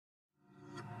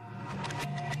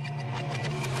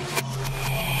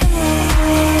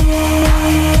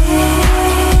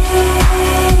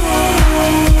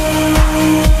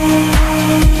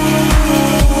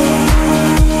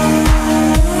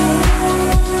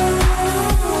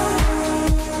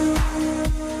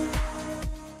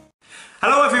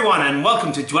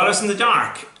welcome to Dwellers in the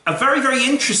Dark. A very, very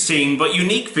interesting but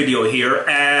unique video here.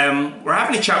 We're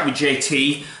having a chat with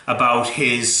JT about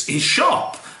his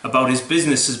shop, about his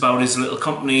business, about his little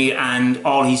company and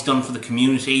all he's done for the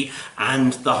community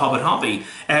and the Hobbit hobby.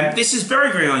 This is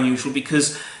very, very unusual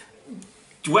because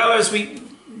Dwellers,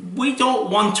 we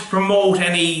don't want to promote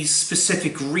any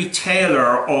specific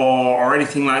retailer or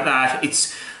anything like that.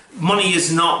 Money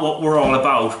is not what we're all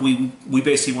about. We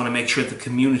basically want to make sure the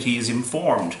community is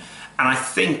informed. And I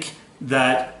think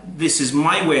that this is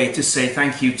my way to say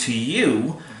thank you to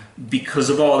you because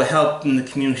of all the help in the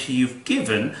community you've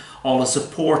given, all the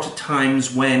support at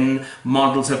times when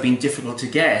models have been difficult to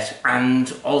get,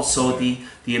 and also the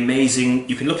amazing,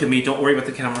 you can look at me, don't worry about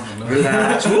the camera,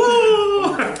 relax,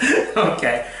 woo!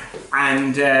 Okay.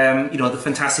 And you know, the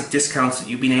fantastic discounts that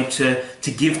you've been able to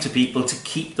give to people to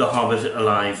keep the Hobbit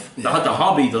alive, the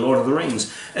hobby, the Lord of the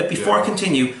Rings. Before I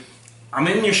continue, I'm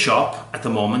in your shop at the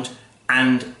moment,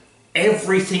 and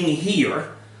everything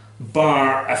here,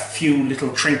 bar a few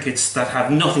little trinkets that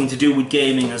have nothing to do with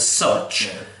gaming as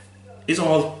such, is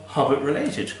all Hobbit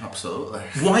related. Absolutely.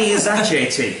 Why is that,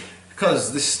 JT?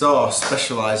 Because this store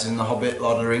specialises in the Hobbit,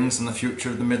 Lord of the Rings and the future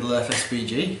of the Middle-earth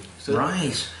SPG. So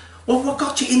right. Well, what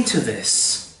got you into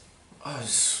this?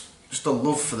 It's just a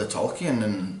love for the Tolkien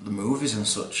and the movies and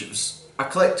such. I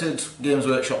collected Games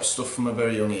Workshop stuff from a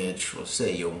very young age, well,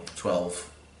 say young, 12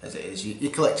 as it is.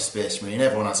 You collect a Space Marine,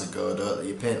 everyone has a go, don't they?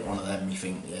 You paint one of them, you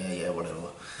think, yeah, whatever.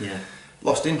 Yeah.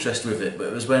 Lost interest with it, but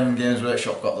it was when Games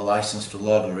Workshop got the licence for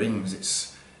Lord of the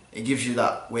Rings. It gives you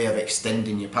that way of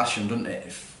extending your passion, doesn't it?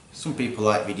 If some people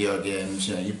like video games,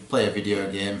 you know, you play a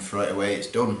video game, throw it away, it's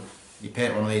done. You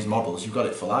paint one of these models, you've got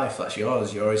it for life, that's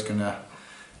yours, you're always going to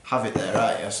have it there,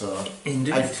 aren't you? So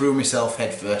indeed. I threw myself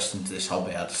headfirst into this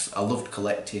hobby. I loved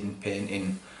collecting,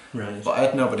 painting, right. But I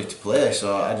had nobody to play,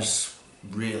 so I just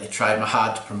really tried my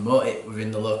hard to promote it within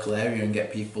the local area and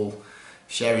get people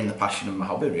sharing the passion of my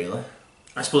hobby, really.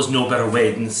 I suppose no better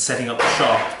way than setting up a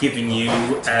shop, giving you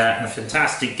a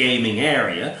fantastic gaming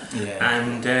area. Yeah.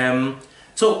 And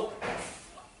so,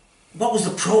 what was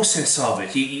the process of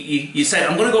it? You said,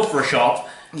 I'm going to go for a shop,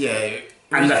 yeah,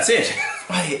 and that's it.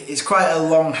 It's quite a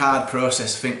long, hard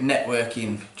process. I think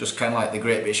networking, just kind of like the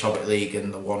Great British Hobbit League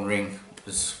and the One Ring,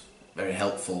 was very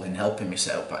helpful in helping me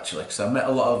set up, actually, because I met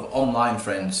a lot of online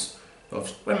friends.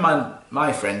 When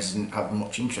my friends didn't have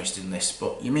much interest in this,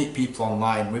 but you meet people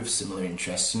online with similar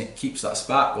interests and it keeps that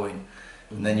spark going.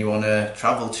 And then you want to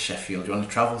travel to Sheffield, you want to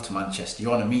travel to Manchester, you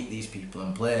want to meet these people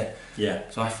and play. Yeah.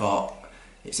 So I thought,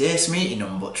 it's ace meeting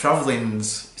them, but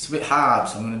it's a bit hard,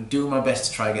 so I'm going to do my best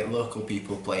to try and get local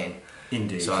people playing.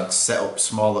 Indeed. So I'd set up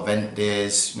small event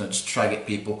days, you know, just try to get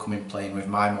people coming playing with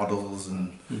my models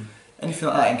and anything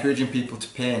like that, encouraging people to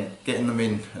paint, getting them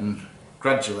in, and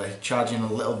gradually charging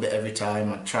a little bit every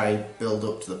time. I'd try build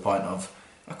up to the point of,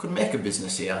 I could make a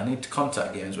business here, I need to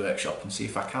contact Games Workshop and see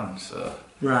if I can. So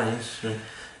right.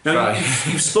 Now,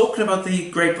 you've spoken about the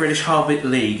Great British Hobbit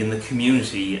League and the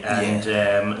community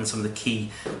and some of the key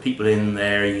people in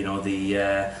there, you know,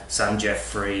 the Sam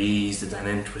Jeffries, the Dan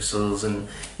Entwistles, and,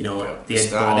 you know, the Ed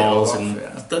Balls, and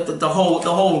the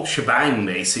whole shebang,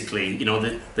 basically, you know,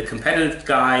 the competitive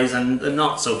guys and the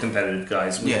not so competitive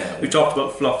guys. We've talked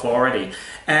about fluff already.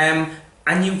 And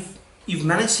you've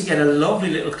managed to get a lovely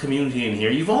little community in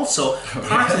here. You've also,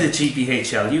 part of the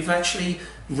GPHL, you've actually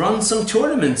run some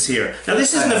tournaments here. Now,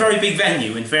 this isn't a very big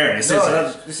venue, in fairness, is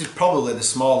it? This is probably the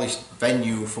smallest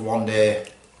venue for one day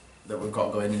that we've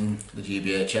got going in the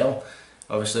GBHL.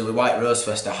 Obviously, with White Rose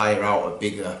Fest, to hire out a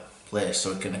bigger place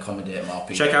so it can accommodate more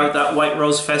people. Check out that White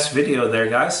Rose Fest video there,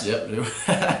 guys. Yep, do.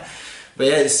 But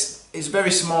yeah, it's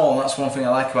very small, and that's one thing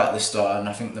I like about this store, and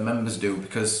I think the members do,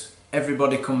 because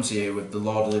everybody comes here with the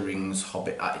Lord of the Rings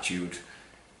Hobbit attitude.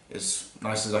 As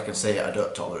nice as I can say it, I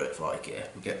don't tolerate 40k.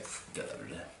 We get that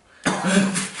rid of them.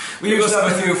 We used to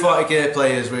have a few 40k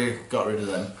players, we got rid of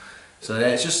them. So yeah,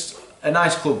 it's just a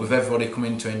nice club with everybody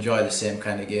coming to enjoy the same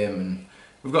kind of game, and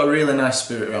we've got a really nice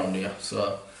spirit around here,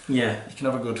 so yeah, you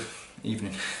can have a good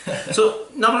evening. So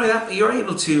not only that, but you're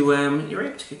able to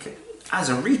as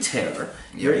a retailer,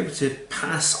 you're able to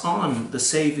pass on the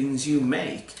savings you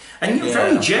make. And you're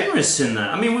very generous in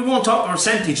that. I mean, we won't talk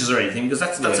percentages or anything, because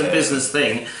that's a business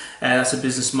thing. That's a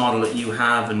business model that you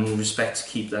have, and we respect to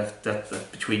keep that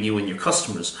between you and your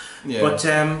customers. Yeah. But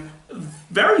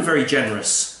very, very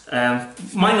generous.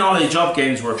 My knowledge of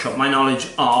Games Workshop, my knowledge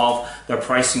of their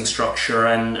pricing structure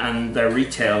and their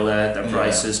retail, their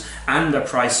prices, and their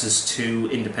prices to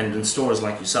independent stores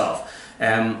like yourself.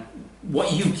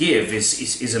 what you give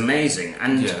is amazing,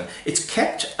 and it's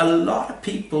kept a lot of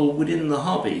people within the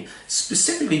hobby,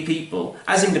 specifically people,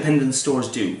 as independent stores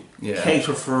do,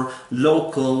 cater for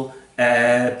local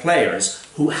players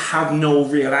who have no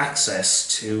real access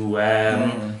to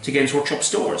Games Workshop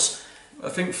stores. I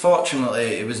think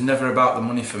fortunately it was never about the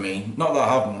money for me. Not that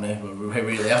I have money, I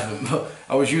really haven't, but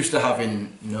I was used to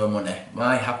having no money.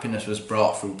 My happiness was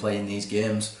brought through playing these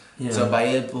games. So by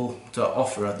able to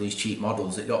offer these cheap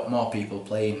models, it got more people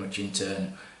playing, which in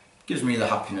turn gives me the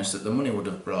happiness that the money would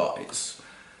have brought. It's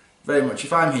very much,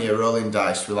 if I'm here rolling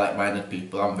dice with like-minded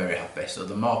people, I'm very happy. So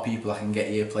the more people I can get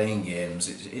here playing games,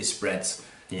 it spreads.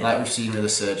 Like we've seen with the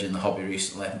surge in the hobby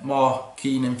recently. More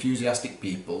keen, enthusiastic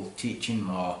people teaching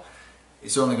more.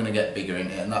 It's only going to get bigger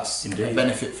in it, and that's a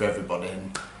benefit for everybody.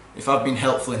 And if I've been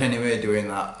helpful in any way doing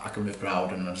that, I can be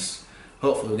proud, and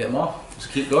hopefully we'll get more.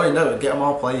 Just keep going, get them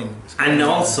all playing. And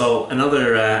also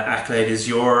another accolade is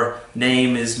your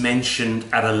name is mentioned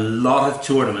at a lot of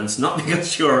tournaments, not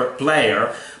because you're a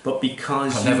player, but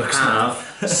because you have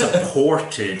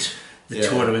supported the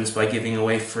tournaments by giving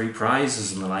away free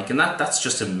prizes and the like, and that's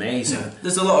just amazing.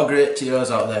 There's a lot of great TOs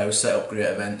out there who set up great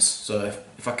events, so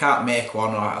if I can't make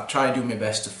one, I try to do my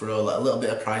best to throw a little bit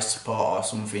of prize support or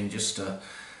something just to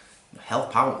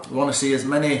help out. We want to see as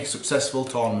many successful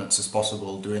tournaments as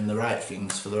possible, doing the right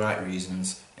things for the right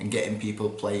reasons and getting people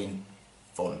playing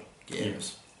fun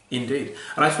games. Indeed.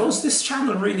 And I suppose this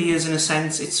channel really is, in a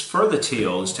sense, it's for the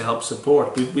TOs to help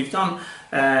support. We've done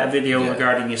a video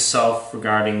regarding yourself,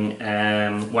 regarding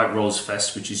White Rose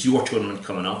Fest, which is your tournament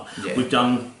coming up. We've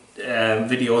done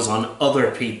videos on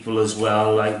other people as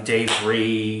well, like Dave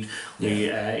Reed,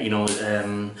 Damien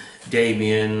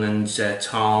and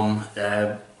Tom,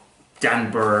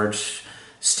 Dan Bird,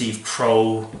 Steve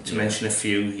Crow, to mention a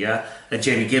few,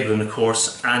 Jamie Giblin, of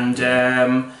course, and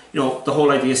the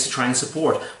whole idea is to try and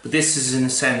support. But this is, in a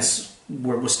sense,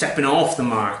 we're stepping off the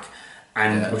mark,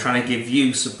 and we're trying to give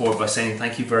you support by saying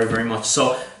thank you very, very much.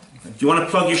 So, do you want to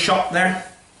plug your shop there?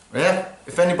 Yeah,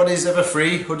 if anybody's ever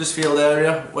free, Huddersfield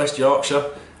area, West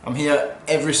Yorkshire, I'm here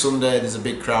every Sunday. There's a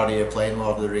big crowd here playing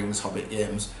Lord of the Rings, Hobbit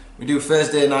games. We do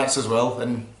Thursday nights as well,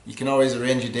 and you can always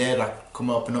arrange a day that I come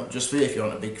open up just for you if you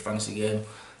want a big fancy game.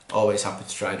 Always happy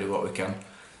to try and do what we can.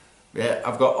 Yeah,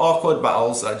 I've got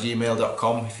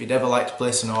orcwardbattles@gmail.com. If you'd ever like to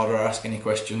place an order or ask any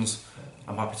questions,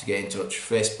 I'm happy to get in touch.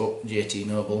 Facebook, JT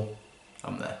Noble,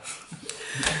 I'm there.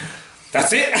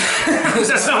 That's it.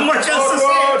 There's not much else to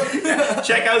say.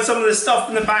 Check out some of the stuff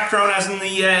in the background, as in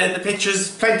the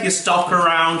pictures. Plenty of stock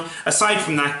around. Aside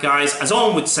from that, guys, as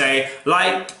Owen would say,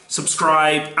 like,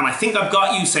 subscribe, and I think I've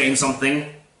got you saying something.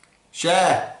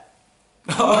 Share.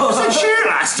 I said share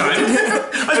last time.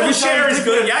 I think share is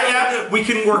good. Yeah, we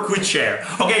can work with share.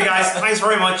 Okay, guys, thanks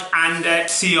very much, and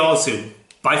see you all soon.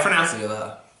 Bye for now. See you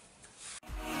later.